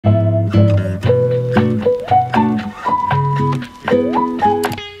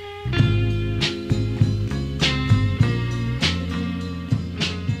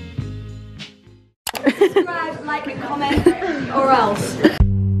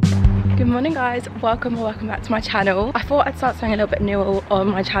Morning guys, welcome back to my channel. I thought I'd start something a little bit new on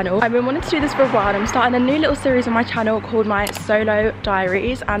my channel. I've been wanting to do this for a while. I'm starting a new little series on my channel called my solo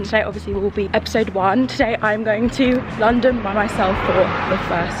diaries, and today obviously will be episode 1. Today I'm going to London by myself for the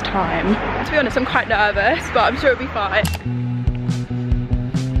first time. To be honest, I'm quite nervous, but I'm sure it'll be fine.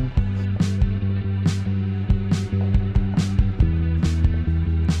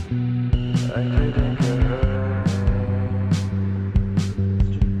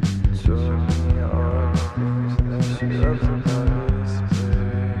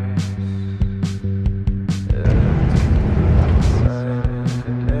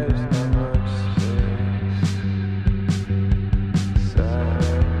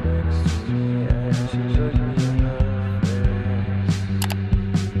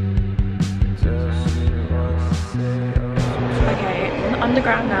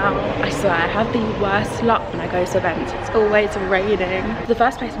 Underground now. I swear I have the worst luck when I go to events. It's always raining. The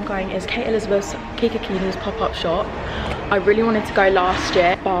first place I'm going is Kate Elisabeth's Kikakini's pop-up shop. I really wanted to go last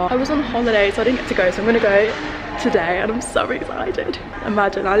year, but I was on holiday so I didn't get to go, so I'm gonna go today and I'm so excited.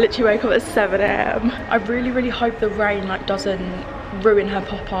 Imagine, I literally wake up at 7 AM. I really hope the rain doesn't ruin her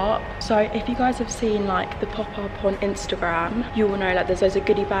pop-up. So if you guys have seen the pop-up on Instagram, you will know there's loads of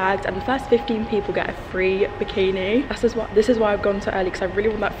goodie bags, and the first 15 people get a free bikini. This is why I've gone so early, because I really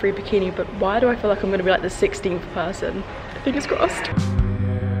want that free bikini, but why do I feel like I'm gonna be the 16th person? Fingers crossed.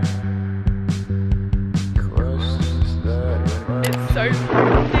 It's so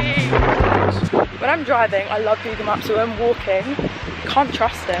pretty. When I'm driving, I love Google Maps, so when I'm walking, can't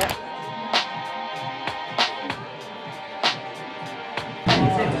trust it.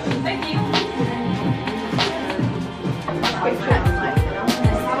 Thank you.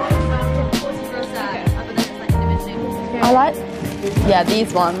 Yeah,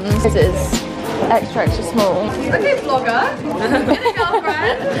 these ones. This is extra small. Okay, vlogger. Get a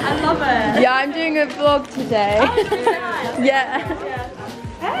girlfriend. I love it. Yeah, I'm doing a vlog today. Oh, yeah.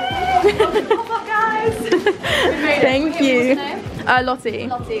 Hey, what's up, guys? Thank you. Lottie. Lottie.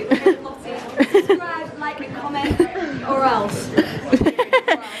 Lottie. Subscribe, like, and comment, or else.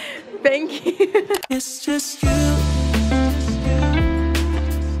 Thank you. It's just you.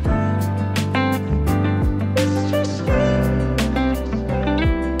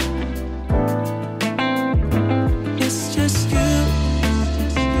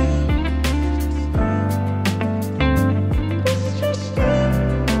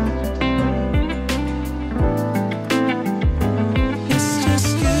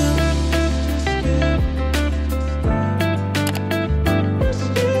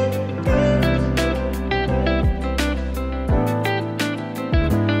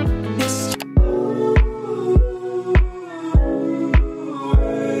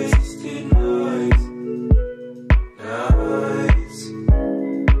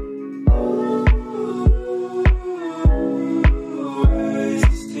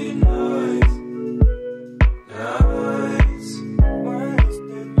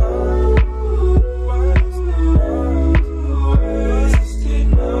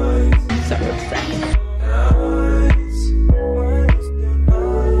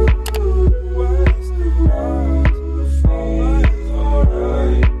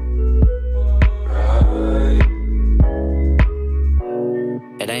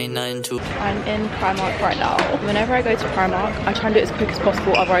 I'm in Primark right now. Whenever I go to Primark, I try and do it as quick as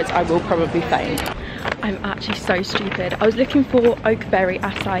possible, otherwise I will probably faint. I'm actually so stupid. I was looking for Oakberry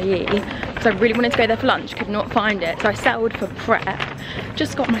acai because I really wanted to go there for lunch, could not find it. So I settled for Pret,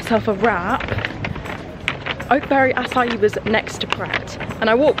 just got myself a wrap. Oakberry acai was next to Pret, and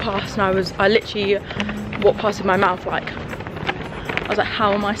I walked past and I literally walked past with my mouth I was like,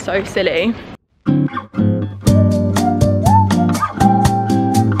 how am I so silly?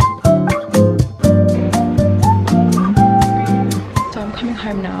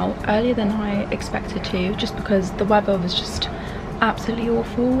 Home now, earlier than I expected to, just because the weather was just absolutely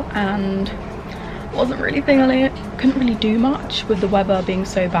awful and wasn't really feeling it. Couldn't really do much with the weather being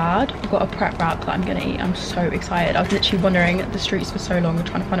so bad. I've got a Pret wrap that I'm gonna eat. I'm so excited. I was literally wandering the streets for so long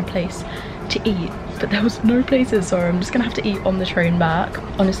trying to find a place to eat, but there was no places, so I'm just gonna have to eat on the train back.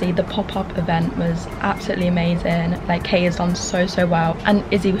 Honestly, the pop-up event was absolutely amazing. Kate has done so well, and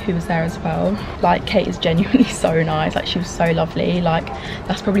Izzy, who was there as well. Kate is genuinely so nice. She was so lovely.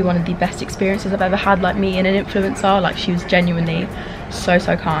 That's probably one of the best experiences I've ever had, me and an influencer. She was genuinely so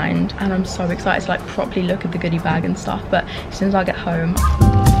kind, and I'm so excited to properly look at the goodie bag and stuff. But as soon as I get home,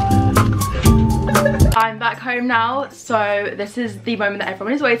 I'm back home now, so this is the moment that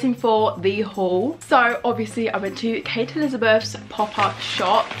everyone is waiting for, the haul. So obviously I went to Kate Elisabeth's pop-up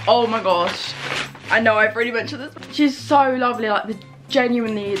shop. Oh my gosh, I know I've already mentioned this. She's so lovely.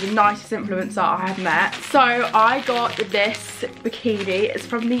 genuinely the nicest influencer I have met. So I got this bikini. It's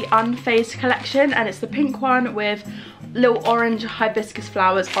from the Unfazed collection and it's the pink one with little orange hibiscus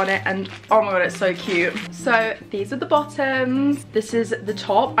flowers on it, and oh my god, it's so cute. So these are the bottoms, this is the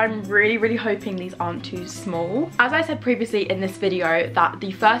top. I'm really hoping these aren't too small. As I said previously in this video, that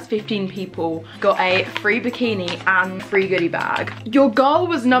the first 15 people got a free bikini and free goodie bag. Your girl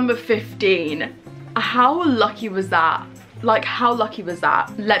was number 15. How lucky was that? Like, how lucky was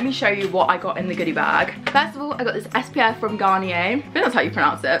that? Let me show you what I got in the goodie bag. First of all, I got this SPF from Garnier. I think that's how you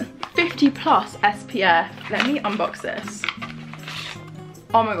pronounce it. 50 plus SPF. Let me unbox this.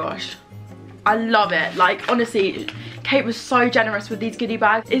 Oh my gosh. I love it. Like, honestly, Kate was so generous with these goodie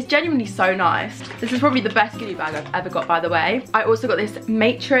bags. It's genuinely so nice. This is probably the best goodie bag I've ever got, by the way. I also got this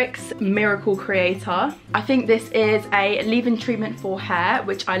Matrix Miracle Creator. I think this is a leave-in treatment for hair,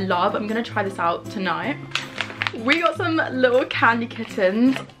 which I love. I'm gonna try this out tonight. We got some little candy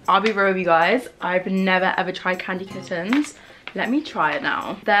kittens. I'll be real with you guys, I've never ever tried candy kittens. Let me try it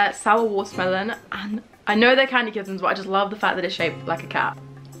now. They're sour watermelon, and I know they're candy kittens, but I just love the fact that it's shaped like a cat.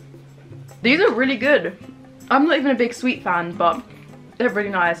 These are really good. I'm not even a big sweet fan, but they're really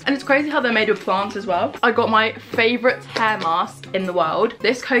nice. And it's crazy how they're made with plants as well. I got my favorite hair mask in the world.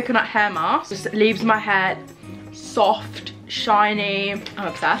 This coconut hair mask just leaves my hair soft, shiny. I'm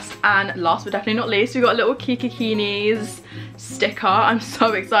obsessed. And last but definitely not least, we got a little Kikikini's sticker. I'm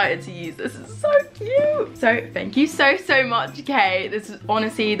so excited to use this. It's so cute. So thank you so much, Kate. This is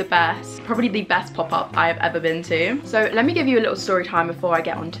honestly the best, probably the best pop-up I have ever been to. So let me give you a little story time before I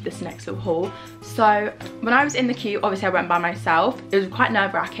get on to this next little haul. So when I was in the queue, obviously I went by myself. It was quite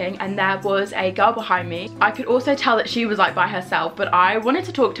nerve-wracking, and there was a girl behind me. I could also tell that she was like by herself, but I wanted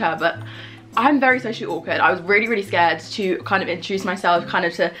to talk to her, but I'm very socially awkward. I was really scared to kind of introduce myself, kind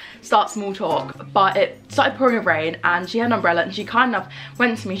of to start small talk, but it started pouring with rain and she had an umbrella and she kind of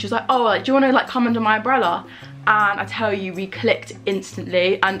went to me. She was like, oh, like, do you want to like come under my umbrella? And I tell you, we clicked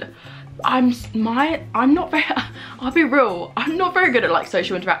instantly. And I'm not very, I'll be real, I'm not very good at like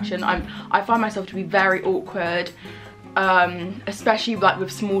social interaction. I find myself to be very awkward, especially like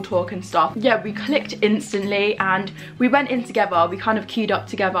with small talk and stuff. Yeah, we clicked instantly and we went in together. We kind of queued up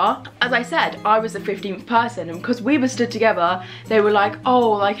together. As I said, I was the 15th person, and because we were stood together, they were like,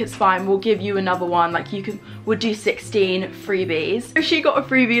 oh, like, it's fine, we'll give you another one, like, we'll do 16 freebies. So she got a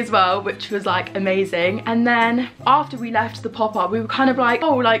freebie as well, which was like amazing. And then after we left the pop-up, we were kind of like,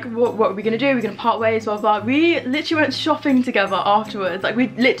 oh, like, what are we gonna do? We're gonna part ways, blah blah. We literally went shopping together afterwards. Like, we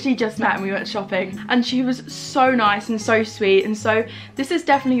literally just met and we went shopping, and she was so nice and so sweet. And so this is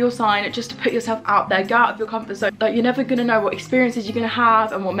definitely your sign, just to put yourself out there, go out of your comfort zone. Like, you're never gonna know what experiences you're gonna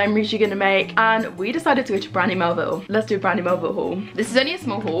have and what memories you're gonna make. And we decided to go to Brandy Melville. Let's do a Brandy Melville haul. This is only a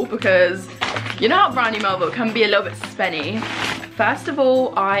small haul because you know how Brandy Melville can be a little bit spenny. First of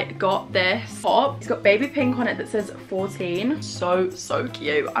all, I got this top. It's got baby pink on it that says 14. So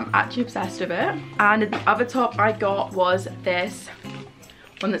cute. I'm actually obsessed with it. And the other top I got was this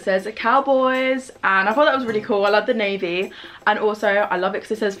one that says Cowboys, and I thought that was really cool. I love the navy, and also I love it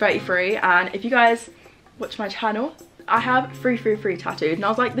because it says 33. And if you guys watch my channel, I have free tattooed, and I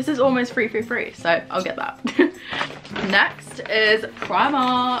was like, this is almost free, so I'll get that. Next is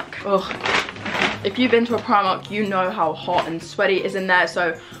Primark. Ugh. If you've been to a Primark, you know how hot and sweaty it is in there,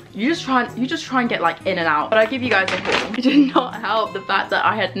 so you just try and get like in and out. But I give you guys a haul. It did not help the fact that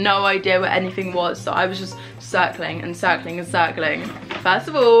I had no idea where anything was, so I was just circling and circling and circling. First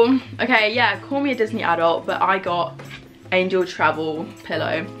of all, okay, yeah, call me a Disney adult, but I got Angel travel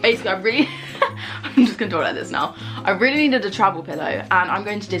pillow. Basically, I'm just gonna talk like this now. I really needed a travel pillow, and I'm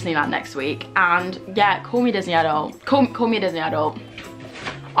going to Disneyland next week, and yeah, call me Disney adult. Call me a Disney adult.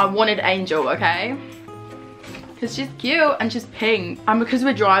 I wanted Angel, okay? Because she's cute and she's pink, and because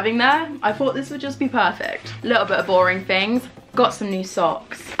we're driving there, I thought this would just be perfect. A little bit of boring things. Got some new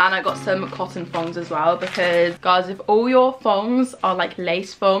socks, and I got some cotton thongs as well, because guys, if all your thongs are like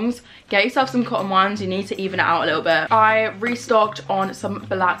lace thongs, get yourself some cotton ones. You need to even it out a little bit. I restocked on some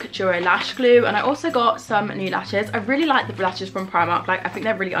black Duro lash glue, and I also got some new lashes. I really like the lashes from Primark. Like, I think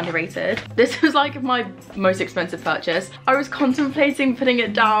they're really underrated. This was like my most expensive purchase. I was contemplating putting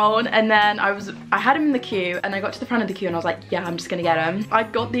it down, and then I had them in the queue, and I got to the front of the queue and I was like, yeah, I'm just gonna get them. I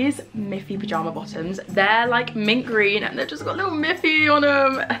got these Miffy pajama bottoms. They're like mint green, and they've just got little Miffy on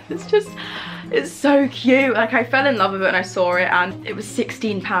them. It's so cute. Like, I fell in love with it when I saw it, and it was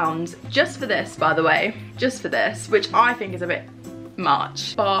 £16 just for this, by the way, just for this, which I think is a bit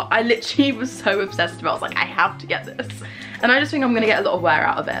much, but I literally was so obsessed with it. I was like, I have to get this, and I just think I'm gonna get a lot of wear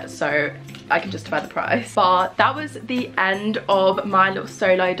out of it, so I can justify the price. But that was the end of my little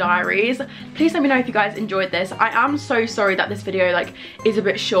solo diaries. Please let me know if you guys enjoyed this. I am so sorry that this video like is a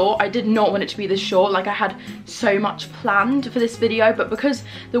bit short. I did not want it to be this short. Like I had so much planned for this video, but because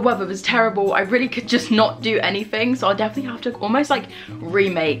the weather was terrible, I really could just not do anything. So I'll definitely have to almost like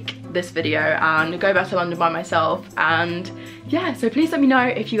remake this video and go back to London by myself. And yeah, so please let me know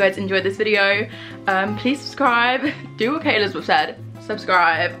if you guys enjoyed this video. Please subscribe, do what Elisabeth said,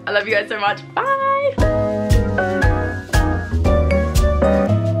 subscribe. I love you guys so much. Bye.